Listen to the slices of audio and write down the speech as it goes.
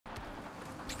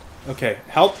Okay,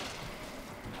 help!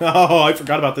 Oh, I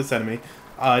forgot about this enemy.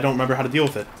 I don't remember how to deal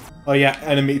with it. Oh yeah,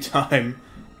 enemy time.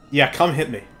 Yeah, come hit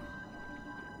me.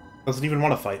 Doesn't even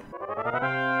want to fight.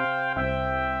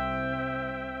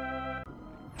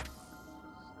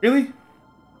 Really?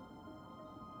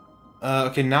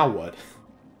 Okay, now what?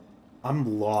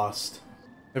 I'm lost.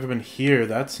 Never been here,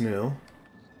 that's new.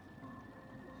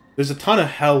 There's a ton of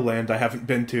Hell Land I haven't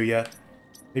been to yet.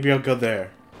 Maybe I'll go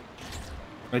there.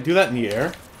 Can I do that in the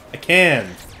air? I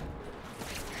can!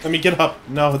 Let me get up.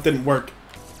 No, it didn't work.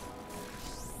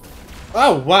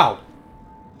 Oh, wow!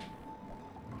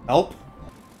 Help?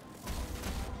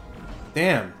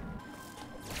 Damn.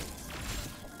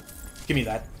 Give me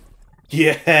that.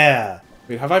 Yeah!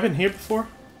 Wait, have I been here before?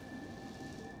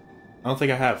 I don't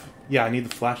think I have. Yeah, I need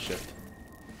the flash shift.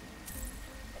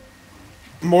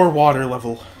 More water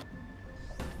level.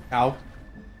 Ow.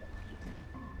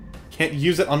 Can't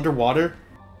use it underwater?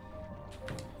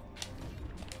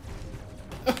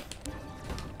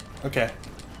 Okay.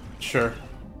 Sure.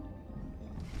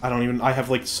 I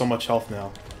have like so much health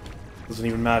now. Doesn't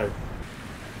even matter.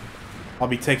 I'll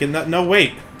be taking that. No,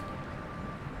 wait!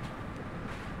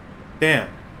 Damn.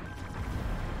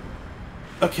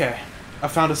 Okay. I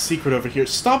found a secret over here.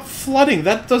 Stop flooding!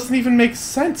 That doesn't even make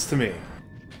sense to me.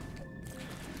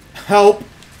 Help!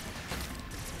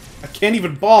 I can't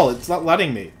even ball. It's not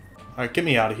letting me. Alright, get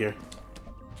me out of here.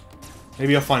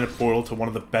 Maybe I'll find a portal to one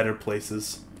of the better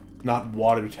places. Not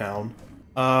Watertown.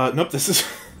 Nope, this is...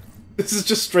 this is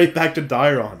just straight back to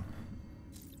Dairon.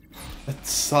 That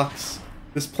sucks.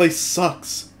 This place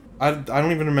sucks. I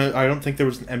don't even remember... I don't think there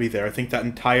was an Emmy there. I think that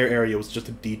entire area was just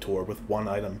a detour with one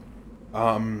item.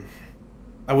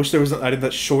 I wish there was an item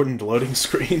that shortened loading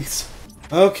screens.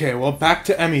 Okay, well, back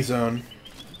to Emmy Zone.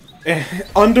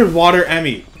 Underwater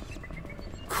Emmy.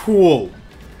 Cool.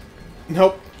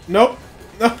 Nope. Nope.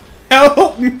 No.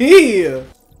 Help me!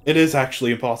 It is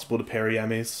actually impossible to parry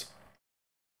Emmys.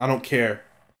 I don't care.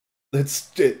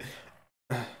 It's...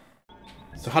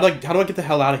 So how do I get the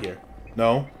hell out of here?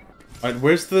 No? Alright,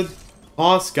 where's the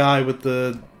boss guy with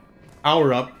the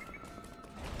power-up?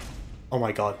 Oh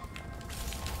my god.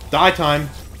 Die time!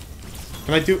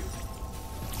 Can I do...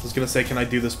 I was gonna say, can I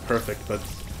do this perfect, but...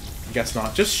 I guess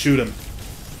not. Just shoot him.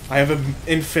 I have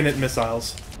infinite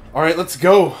missiles. Alright, let's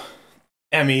go,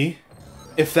 Emmy.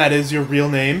 If that is your real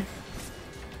name.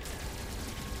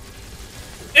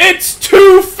 It's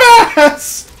too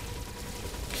fast!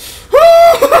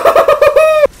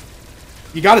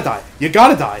 You gotta die. You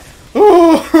gotta die.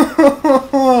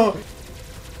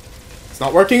 It's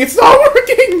not working. It's not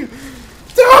working!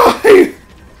 Die!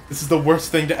 This is the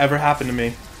worst thing to ever happen to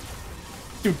me.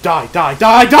 Dude, die, die,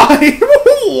 die, die!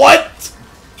 What?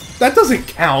 That doesn't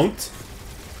count.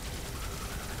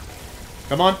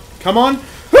 Come on. Come on.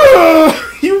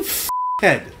 You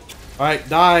f***head. Alright,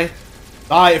 die.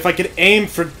 Die. If I could aim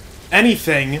for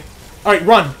anything. Alright,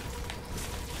 run.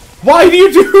 Why do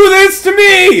you do this to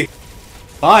me?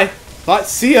 Bye. Bye.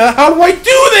 See ya. How do I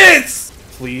do this?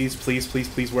 Please, please, please,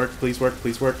 please work. Please work.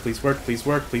 Please work. Please work. Please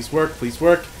work. Please work. Please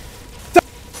work.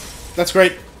 That's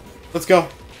great. Let's go.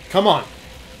 Come on.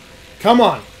 Come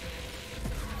on.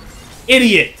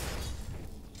 Idiot.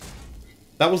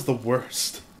 That was the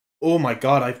worst. Oh my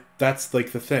god, that's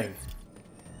like the thing.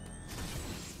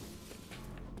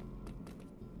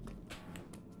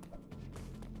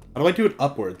 How do I do it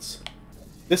upwards?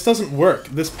 This doesn't work.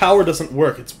 This power doesn't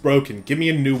work. It's broken. Give me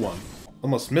a new one.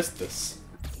 Almost missed this.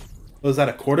 Was that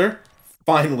a quarter?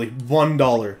 Finally,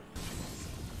 $1.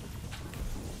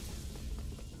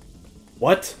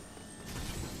 What?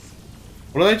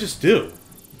 What did I just do?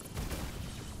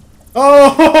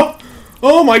 Oh!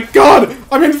 Oh my god!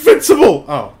 I'm invincible!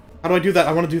 Oh. How do I do that?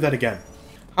 I want to do that again.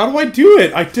 How do I do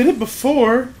it? I did it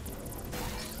before.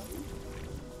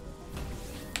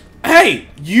 Hey!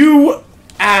 You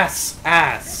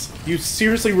ass. You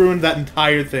seriously ruined that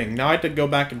entire thing. Now I have to go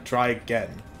back and try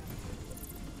again.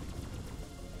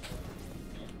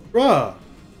 Bruh.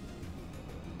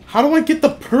 How do I get the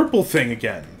purple thing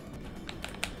again?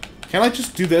 Can't I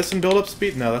just do this and build up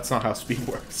speed? No, that's not how speed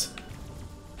works.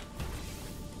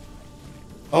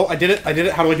 Oh, I did it. I did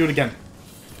it. How do I do it again?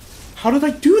 How did I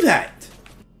do that?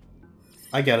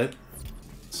 I get it.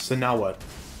 So now what?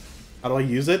 How do I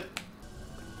use it?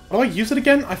 How do I use it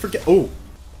again? I forget. Oh.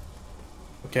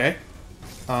 Okay.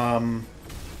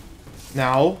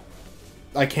 Now,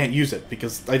 I can't use it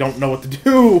because I don't know what to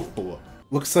do.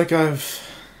 Looks like I've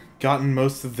gotten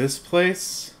most of this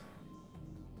place.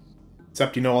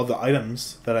 Except, you know, all the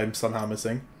items that I'm somehow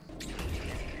missing.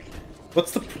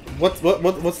 What's the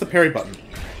parry button?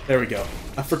 There we go.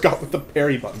 I forgot what the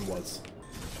parry button was.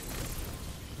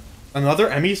 Another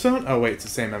Emmy zone? Oh wait, it's the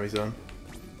same Emmy zone.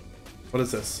 What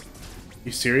is this?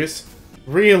 You serious?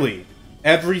 Really?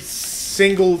 Every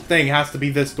single thing has to be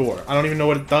this door. I don't even know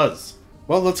what it does.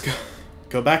 Well, let's go.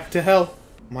 Go back to hell.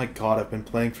 My god, I've been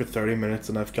playing for 30 minutes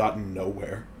and I've gotten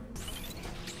nowhere.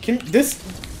 Can this...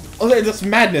 Oh, this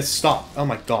madness stop. Oh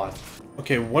my god.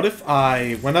 Okay, what if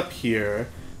I went up here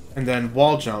and then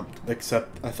wall jumped,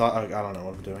 except I thought... I don't know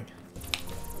what I'm doing.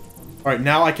 Alright,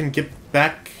 now I can get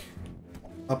back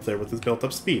up there with this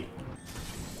built-up speed.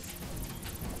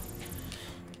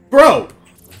 Bro!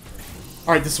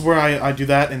 Alright, this is where I do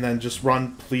that and then just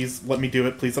run. Please let me do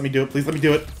it. Please let me do it. Please let me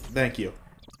do it. Thank you.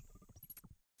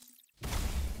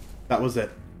 That was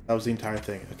it. That was the entire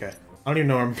thing. Okay. I don't even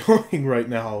know where I'm going right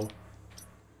now.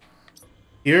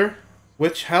 Here?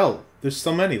 Which hell? There's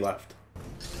so many left.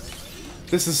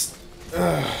 This is...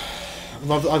 I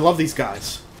love these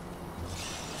guys.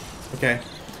 Okay.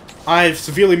 I've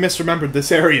severely misremembered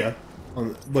this area.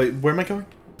 Wait, where am I going?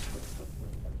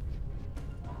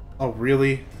 Oh,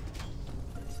 really?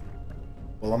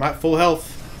 Well, I'm at full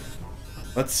health.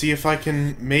 Let's see if I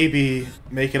can maybe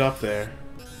make it up there.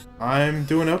 I'm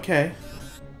doing okay.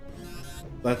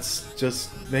 Let's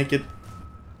just make it...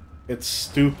 It's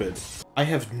stupid. I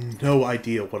have no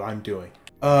idea what I'm doing.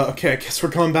 Okay, I guess we're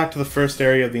going back to the first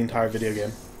area of the entire video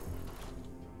game.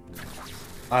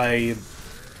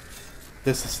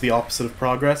 This is the opposite of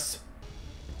progress.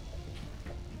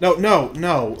 No, no,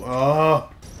 no.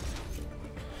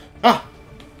 Ah!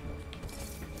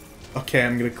 Okay,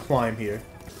 I'm gonna climb here.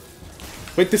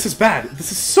 Wait, this is bad.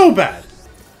 This is so bad.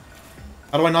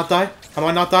 How do I not die? How do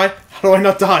I not die? How do I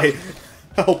not die?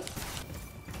 Help.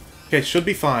 Okay, should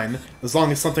be fine, as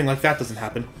long as something like that doesn't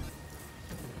happen.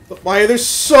 But why are there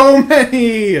so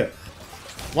many?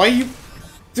 Why are you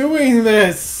doing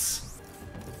this?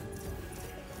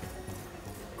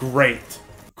 Great.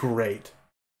 Great.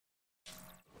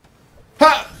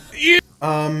 Ha!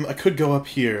 I could go up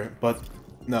here, but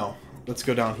no. Let's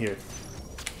go down here.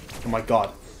 Oh my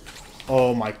god.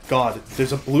 Oh my god.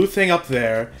 There's a blue thing up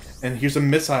there, and here's a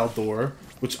missile door,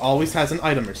 which always has an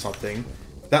item or something.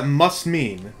 That must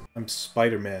mean I'm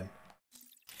Spider-Man.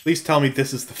 Please tell me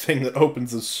this is the thing that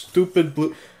opens the stupid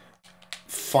blue...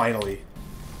 Finally.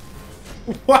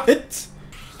 What?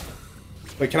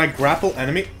 Wait, can I grapple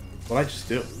enemy? What'd I just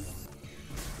do?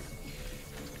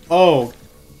 Oh.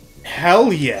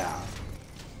 Hell yeah.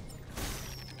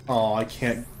 Oh, I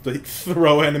can't like,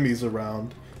 throw enemies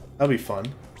around. That'll be fun.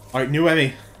 Alright, new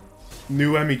Emmy.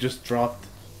 New Emmy just dropped.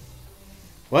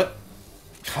 What?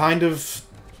 Kind of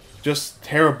just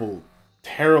terrible,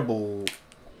 terrible,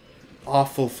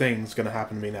 awful things gonna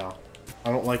happen to me now.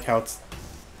 I don't like how it's...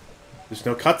 There's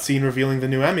no cutscene revealing the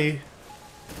new Emmy.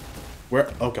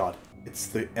 Where... Oh god. It's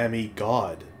the Emmy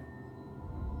god.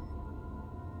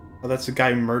 Oh, that's the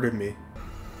guy who murdered me.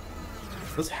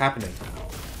 What's happening?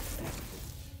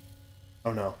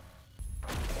 Oh no.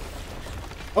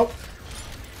 Oh!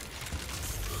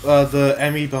 The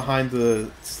Emmy behind the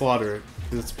slaughter,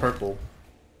 it's purple.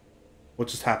 What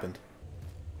just happened?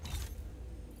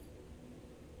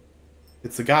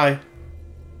 It's the guy.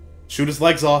 Shoot his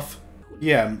legs off.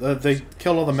 Yeah, they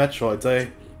killed all the Metroids.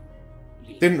 I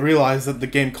didn't realize that the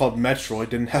game called Metroid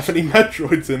didn't have any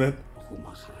Metroids in it.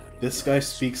 This guy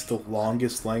speaks the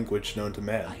longest language known to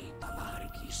man.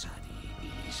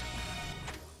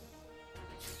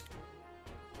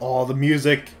 Oh, the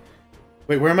music.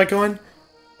 Wait, where am I going?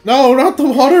 No, not the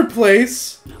water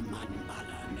place!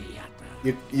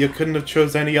 You couldn't have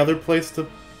chose any other place to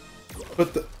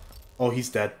put the... Oh, he's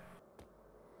dead.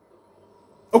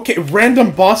 Okay,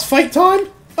 random boss fight time?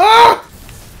 Ah!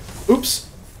 Oops.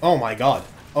 Oh my god.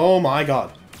 Oh my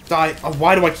god. Die.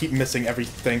 Why do I keep missing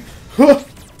everything?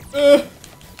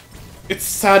 It's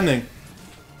saddening.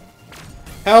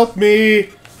 Help me!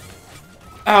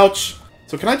 Ouch.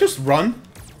 So can I just run?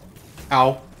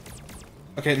 Ow.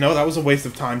 Okay, no, that was a waste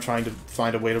of time trying to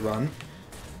find a way to run.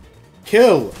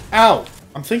 Kill! Ow!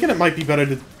 I'm thinking it might be better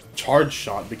to charge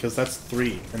shot, because that's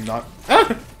 3, and not...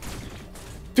 Ah!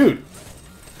 Dude!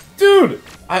 Dude!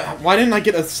 Why didn't I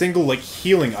get a single, like,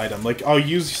 healing item? Like, I'll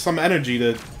use some energy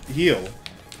to heal.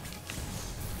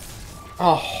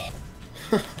 Oh.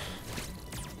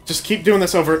 Just keep doing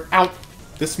this over. Ow!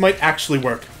 This might actually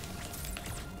work.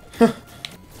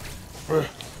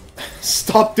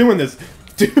 Stop doing this!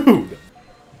 Dude!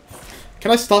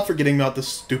 Can I stop forgetting about this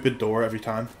stupid door every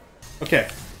time? Okay.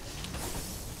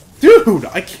 Dude!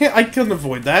 I couldn't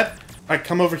avoid that! Alright,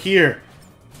 come over here.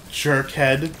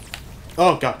 Jerkhead.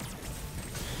 Oh, god.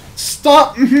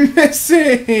 Stop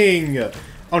missing!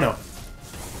 Oh, no.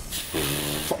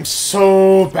 I'm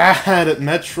so bad at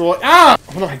Metroid. Ah!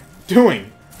 What am I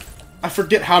doing? I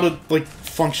forget how to, like,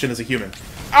 function as a human.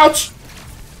 Ouch!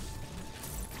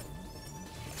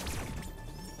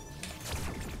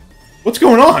 What's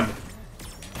going on?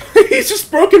 He's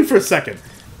just broken for a second.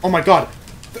 Oh my god.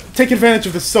 Take advantage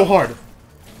of this so hard.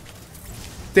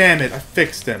 Damn it, I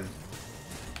fixed him.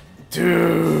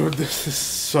 Dude, this is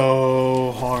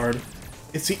so hard.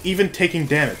 Is he even taking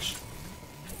damage?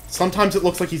 Sometimes it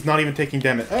looks like he's not even taking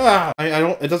damage. Ah! I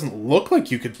don't. It doesn't look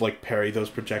like you could, like, parry those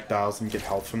projectiles and get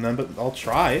health from them, but I'll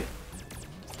try.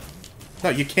 No,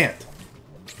 you can't.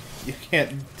 You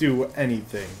can't do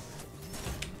anything.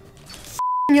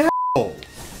 F***ing asshole!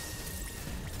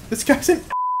 This guy's an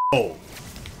asshole!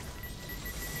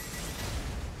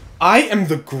 I am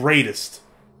the greatest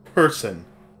person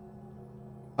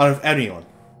out of anyone.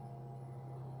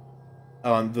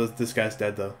 Oh, and this guy's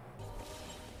dead, though.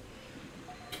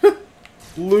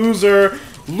 Loser!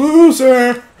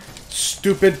 Loser!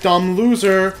 Stupid, dumb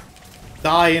loser!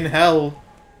 Die in hell!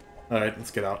 Alright,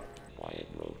 let's get out. Quiet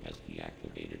road has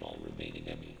deactivated all remaining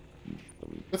enemies.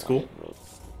 That's cool.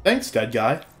 Thanks, dead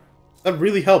guy. That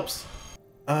really helps.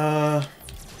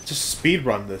 Just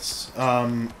speedrun this.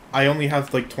 I only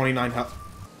have, like, 29 health.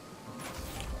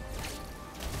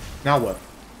 Now what?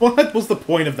 What was the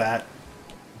point of that?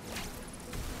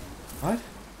 What?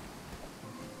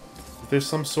 There's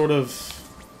some sort of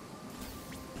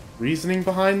reasoning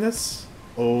behind this?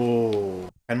 Oh,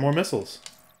 10 more missiles.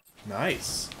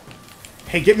 Nice.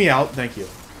 Hey, get me out. Thank you.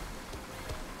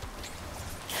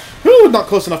 Whew, not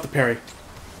close enough to parry.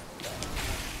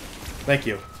 Thank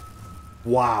you.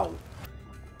 Wow.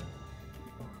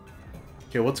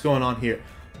 Okay, what's going on here?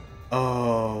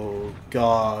 Oh,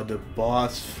 God, a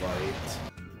boss fight.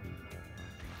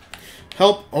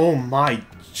 Help! Oh my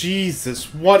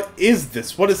Jesus, what is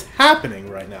this? What is happening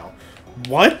right now?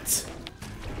 What?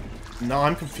 No,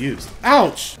 I'm confused.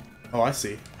 Ouch! Oh, I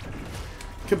see.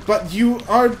 But you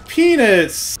are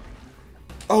penis!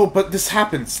 Oh, but this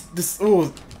happens. This,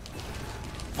 oh.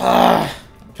 Ah!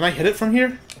 Can I hit it from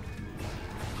here?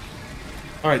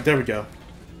 Alright, there we go.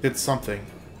 Did something.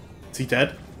 Is he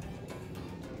dead?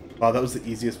 Wow, that was the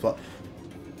easiest plot.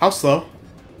 How slow?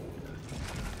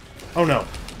 Oh no.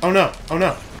 Oh no. Oh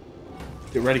no.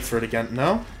 Get ready for it again.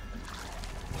 No?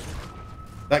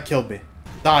 That killed me.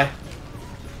 Die.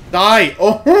 Die!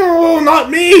 Oh, not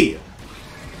me!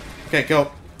 Okay,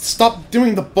 go. Stop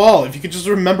doing the ball. If you could just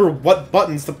remember what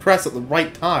buttons to press at the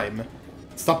right time.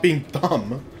 Stop being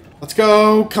dumb. Let's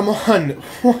go. Come on.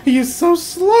 Why are you so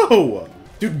slow?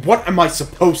 Dude, what am I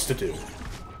supposed to do?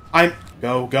 I'm...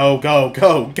 Go, go, go,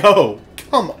 go, go!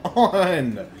 Come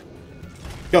on!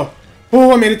 Go.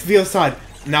 Oh, I made it to the other side.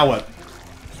 Now what?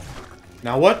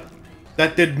 Now what?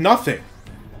 That did nothing.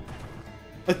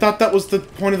 I thought that was the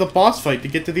point of the boss fight, to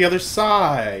get to the other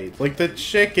side. Like the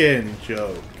chicken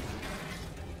joke.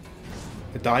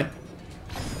 It died?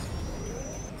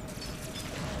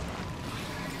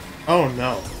 Oh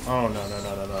no. Oh no, no,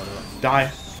 no, no, no, no.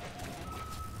 Die.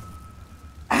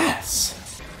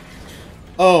 Ass!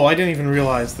 Oh, I didn't even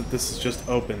realize that this is just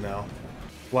open now.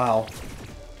 Wow.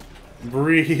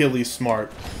 Really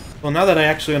smart. Well, now that I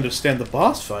actually understand the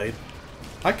boss fight,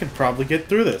 I can probably get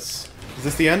through this. Is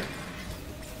this the end?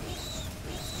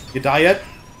 You die yet?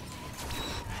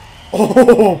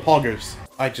 Oh, hoggers.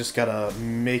 I just gotta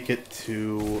make it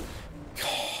to...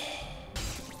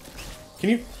 Can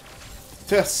you...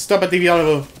 Stop at the...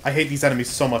 I hate these enemies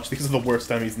so much. These are the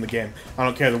worst enemies in the game. I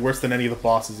don't care. They're worse than any of the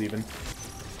bosses, even.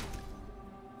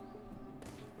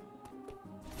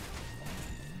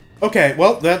 Okay,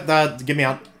 well, get me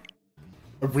out.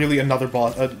 Really, another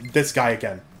boss. This guy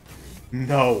again.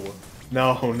 No.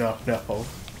 No, no, no.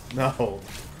 No.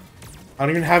 I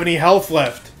don't even have any health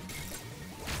left.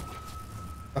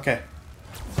 Okay.